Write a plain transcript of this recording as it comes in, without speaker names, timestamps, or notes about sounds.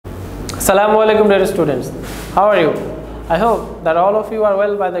Assalamu alaikum dear students. How are you? I hope that all of you are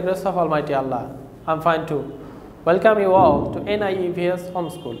well by the grace of Almighty Allah. I'm fine too. Welcome you all to NIEVS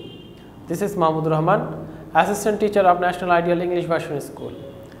Homeschool. This is Mahmudur Rahman, Assistant Teacher of National Ideal English Version School.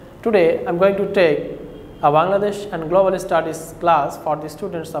 Today I'm going to take a Bangladesh and Global Studies class for the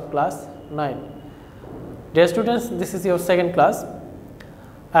students of class 9. Dear students, this is your second class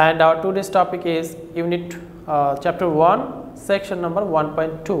and our today's topic is Unit Chapter 1, Section number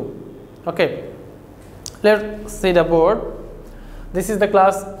 1.2. Okay, let's see the board. This is the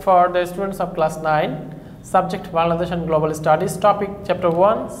class for the students of class 9, subject Bangladesh and Global Studies, topic Chapter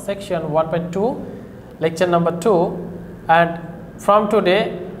 1, Section 1.2, lecture number 2, and from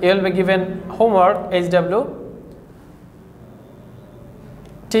today you will be given homework HW.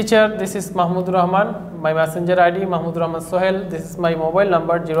 Teacher, this is Mahmudur Rahman, my messenger ID Mahmudur Rahman Sohel. This is my mobile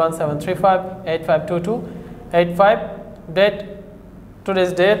number 01735 8522 85. Date,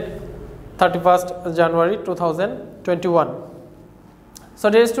 today's date 31st January 2021. So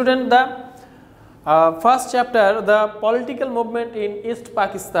dear student, the first chapter, the political movement in East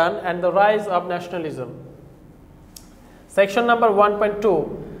Pakistan and the rise of nationalism. Section number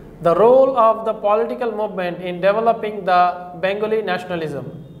 1.2, the role of the political movement in developing the Bengali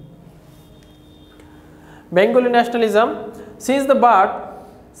nationalism. Bengali nationalism, since the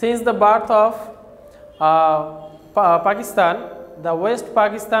birth of Pakistan, the West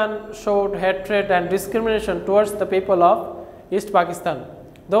Pakistan showed hatred and discrimination towards the people of East Pakistan.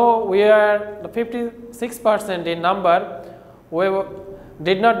 Though we are 56% in number, we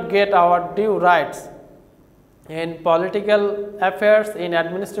did not get our due rights in political affairs, in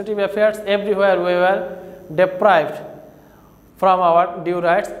administrative affairs. Everywhere we were deprived from our due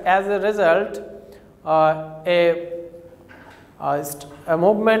rights. As a result, a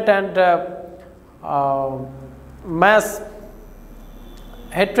movement and mass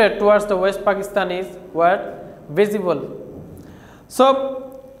hatred towards the West Pakistanis were visible.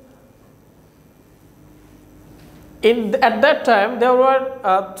 So, at that time there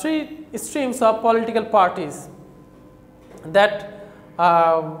were three streams of political parties that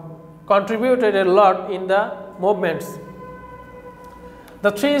contributed a lot in the movements.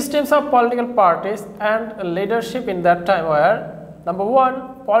 The three streams of political parties and leadership in that time were: number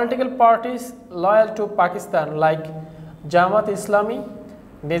one, political parties loyal to Pakistan like Jamaat Islami,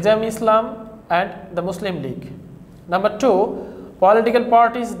 Nizam Islam and the Muslim League. Number two, political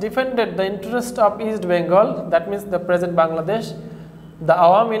parties defended the interest of East Bengal, that means the present Bangladesh, the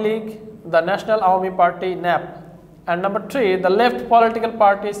Awami League, the National Awami Party NAP. And number three, the left political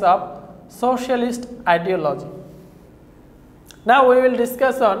parties of socialist ideology. Now we will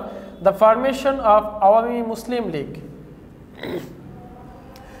discuss on the formation of Awami Muslim League.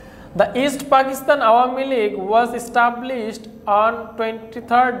 The East Pakistan Awami League was established on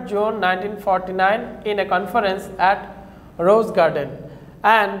 23rd June 1949 in a conference at Rose Garden,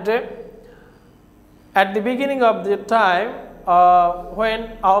 and at the beginning of the time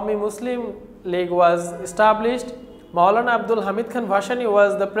when Awami Muslim League was established, Maulana Abdul Hamid Khan Bhashani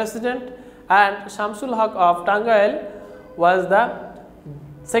was the president and Shamsul Haq of Tangail was the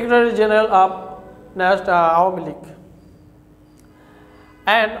Secretary General of Awami League,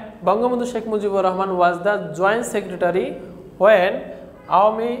 and Bangamandhu Sheikh Mujibur Rahman was the Joint Secretary when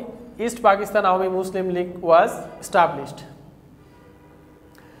East Pakistan Awami Muslim League was established.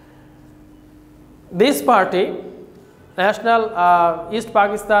 This party, National East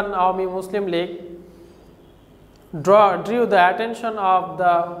Pakistan Awami Muslim League, drew the attention of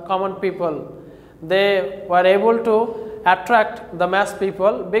the common people. They were able to attract the mass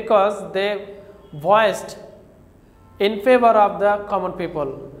people because they voiced in favor of the common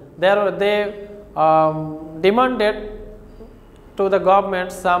people. They demanded to the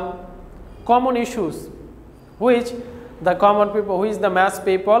government some common issues which the common people, which the mass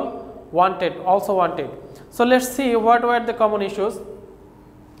people also wanted. So let's see what were the common issues,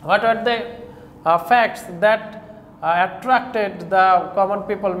 what were the facts that attracted the common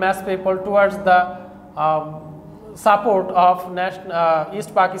people, mass people towards the support of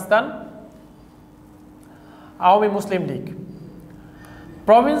East Pakistan Awami Muslim League.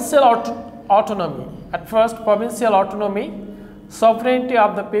 Provincial autonomy. At first, provincial autonomy, sovereignty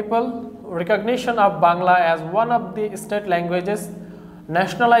of the people, recognition of Bangla as one of the state languages,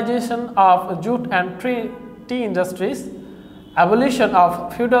 nationalization of jute and tea industries, abolition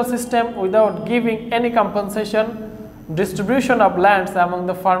of feudal system without giving any compensation, distribution of lands among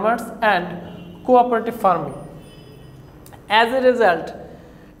the farmers, and cooperative farming. As a result,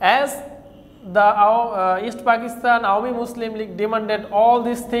 as the East Pakistan Awami Muslim League demanded all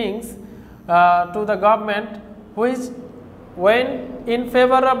these things to the government, which went in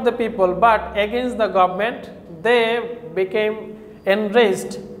favor of the people but against the government, they became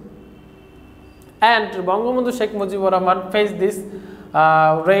enraged, and Bangabandhu Sheikh Mujibur Rahman faced this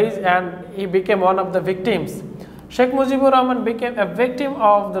rage and he became one of the victims. Sheikh Mujibur Rahman became a victim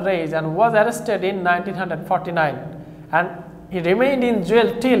of the rage and was arrested in 1949, and he remained in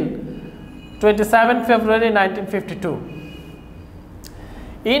jail till 27 February 1952.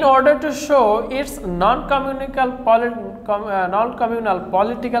 In order to show its non-communal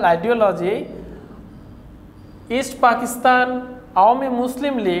political ideology, East Pakistan Awami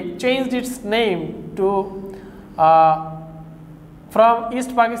Muslim League changed its name to from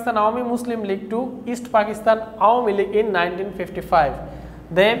East Pakistan Awami Muslim League to East Pakistan Awami League in 1955.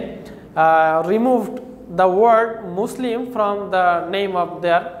 They removed the word Muslim from the name of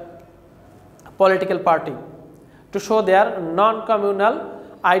their political party to show their non-communal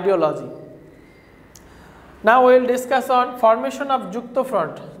ideology. Now we will discuss on formation of Jukto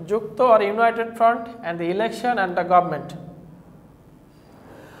Front, Jukto or United Front, and the election and the government.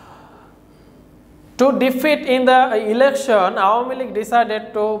 To defeat in the election, Awami League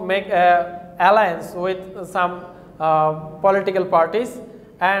decided to make an alliance with some political parties,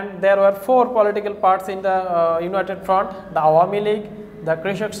 and there were 4 political parties in the United Front: the Awami League, the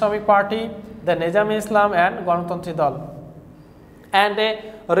Krishak Shramik Party, the Nizam-e-Islam, and Ganatantri Dal. And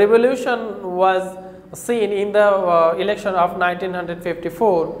a revolution was seen in the election of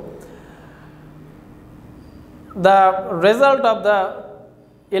 1954. The result of the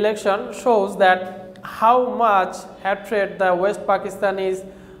election shows that how much hatred the West Pakistanis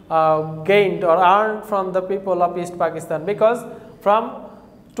gained or earned from the people of East Pakistan, because from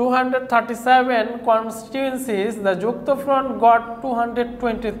 237 constituencies, the Jukto Front got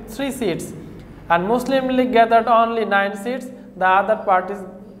 223 seats and Muslim League gathered only 9 seats. The other parties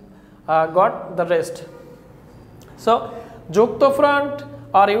got the rest. So, Jukto Front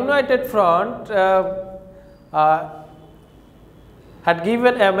or United Front had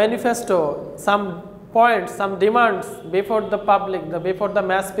given a manifesto, some points, some demands before the public, before the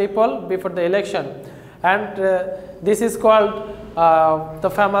mass people, before the election, and this is called the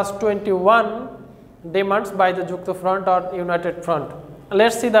famous 21 demands by the Jukto Front or United Front.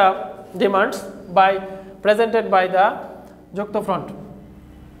 Let's see the demands presented by the Jukto Front.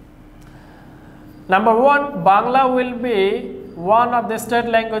 Number 1, Bangla will be one of the state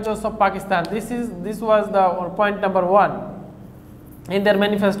languages of Pakistan. This was the point number 1 in their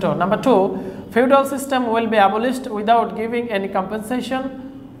manifesto. Number 2, feudal system will be abolished without giving any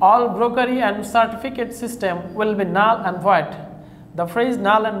compensation. All brokery and certificate system will be null and void. The phrase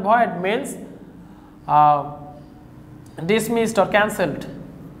null and void means dismissed or cancelled.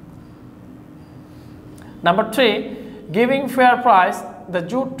 Number 3, giving fair price. The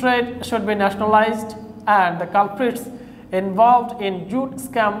jute trade should be nationalized and the culprits involved in jute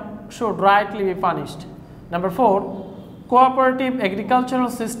scam should rightly be punished. Number 4, cooperative agricultural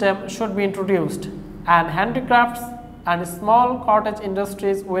system should be introduced and handicrafts and small cottage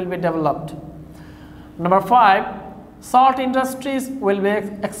industries will be developed. Number 5, salt industries will be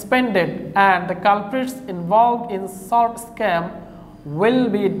expanded and the culprits involved in salt scam will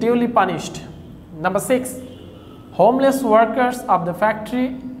be duly punished. Number 6, homeless workers of the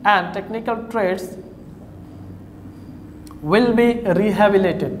factory and technical trades will be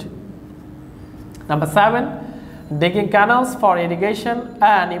rehabilitated. Number 7, digging canals for irrigation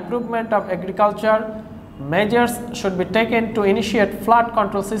and improvement of agriculture. Measures should be taken to initiate flood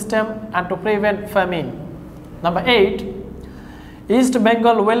control system and to prevent famine. Number 8, East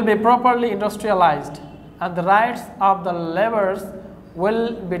Bengal will be properly industrialized and the rights of the laborers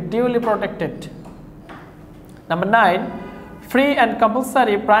will be duly protected. Number 9, free and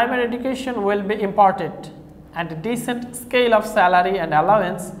compulsory primary education will be imparted and a decent scale of salary and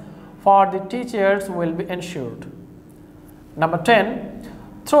allowance for the teachers will be ensured. Number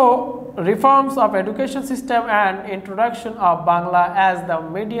 10, through reforms of education system and introduction of Bangla as the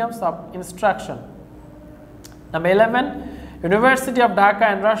mediums of instruction. Number 11, University of Dhaka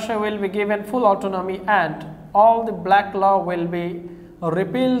and Russia will be given full autonomy and all the black law will be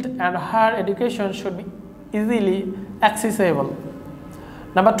repealed and higher education should be easily accessible.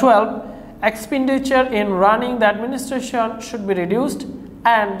 Number 12, expenditure in running the administration should be reduced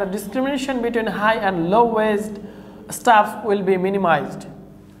and the discrimination between high and low waged staff will be minimized.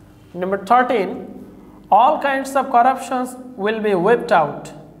 Number 13, all kinds of corruptions will be wiped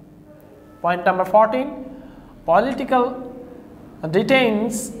out. Point number 14, political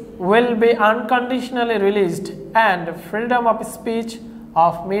detainees will be unconditionally released and freedom of speech,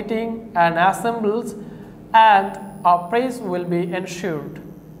 of meeting and assemblies and of press will be ensured.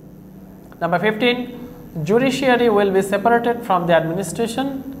 Number 15, Judiciary will be separated from the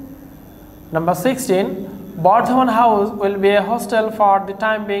administration. Number 16, Bardhaman House will be a hostel for the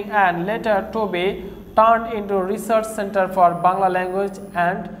time being and later to be turned into a research center for Bangla language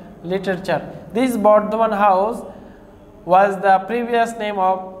and literature. This Bardhaman House was the previous name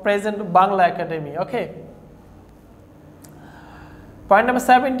of present Bangla Academy. Okay. Point number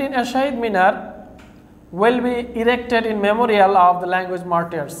 17, a Shahid Minar will be erected in memorial of the language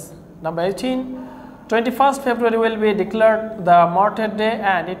martyrs. Number 18, 21st February will be declared the Martyr Day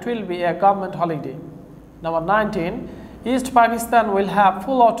and it will be a government holiday. Number 19, East Pakistan will have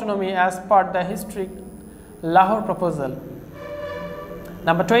full autonomy as per the historic Lahore proposal.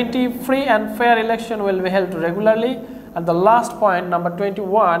 Number 20, free and fair election will be held regularly. And the last point, number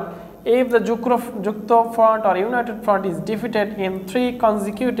 21, if the Jukto Front or United Front is defeated in 3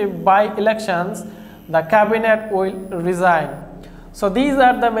 consecutive by-elections, the cabinet will resign. So these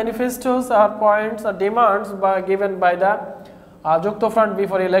are the manifestos or points or demands given by the Jukto Front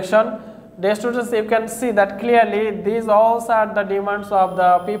before election. Dear students, you can see that clearly these also are the demands of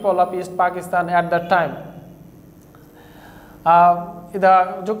the people of East Pakistan at that time.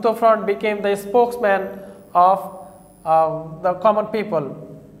 The Jukto Front became the spokesman of the common people,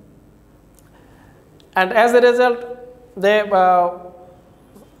 and as a result they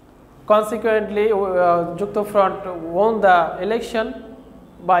consequently Jukto Front won the election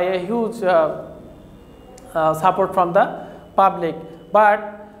by a huge support from the public,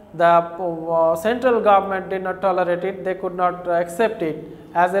 but the central government did not tolerate it, they could not accept it.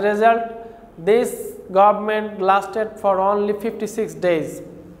 As a result, this government lasted for only 56 days.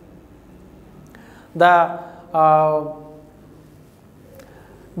 The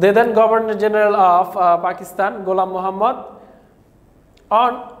then Governor General of Pakistan, Ghulam Muhammad,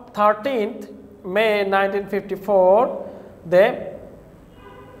 on 13th May 1954, they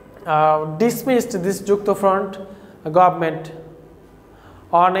dismissed this Jukto Front government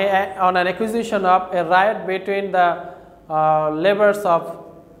on an accusation of a riot between the laborers of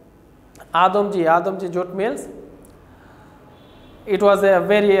Adamji jute mills. It was a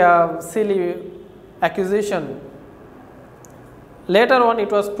very silly accusation. Later on,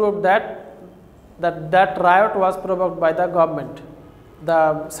 it was proved that riot was provoked by the government,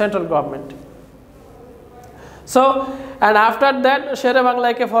 the central government. So, and after that,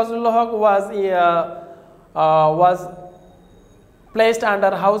 Sher-e-Bangla K. Fazlullah Haq was placed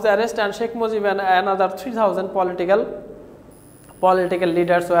under house arrest, and Sheikh Mujib and another 3,000 political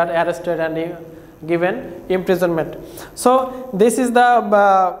leaders were arrested and given imprisonment. So this is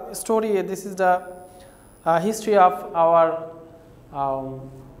the story, this is the history of our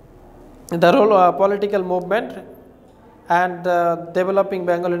the role political movement and developing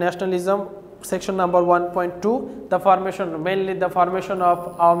Bengali nationalism. Section number 1.2, the formation, mainly the formation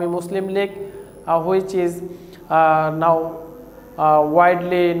of Awami Muslim League, which is now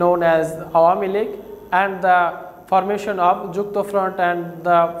widely known as Awami League, and the formation of Jukto Front and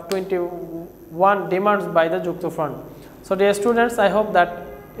the 21 demands by the Jukto Front. So dear students, I hope that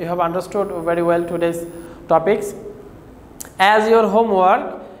you have understood very well today's topics. As your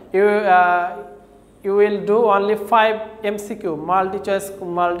homework, you will do only 5 MCQ,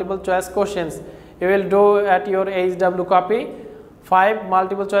 multiple choice questions. You will do at your HW copy 5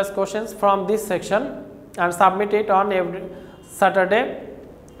 multiple choice questions from this section and submit it on every Saturday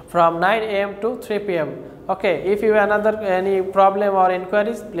from 9 AM to 3 PM. Okay, if you have any problem or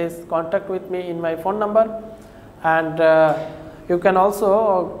inquiries, please contact with me in my phone number, and you can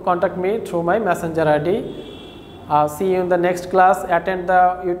also contact me through my messenger ID. See you in the next class. Attend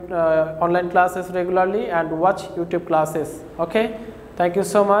the online classes regularly and watch YouTube classes. Okay, thank you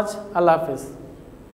so much. Allah Hafiz.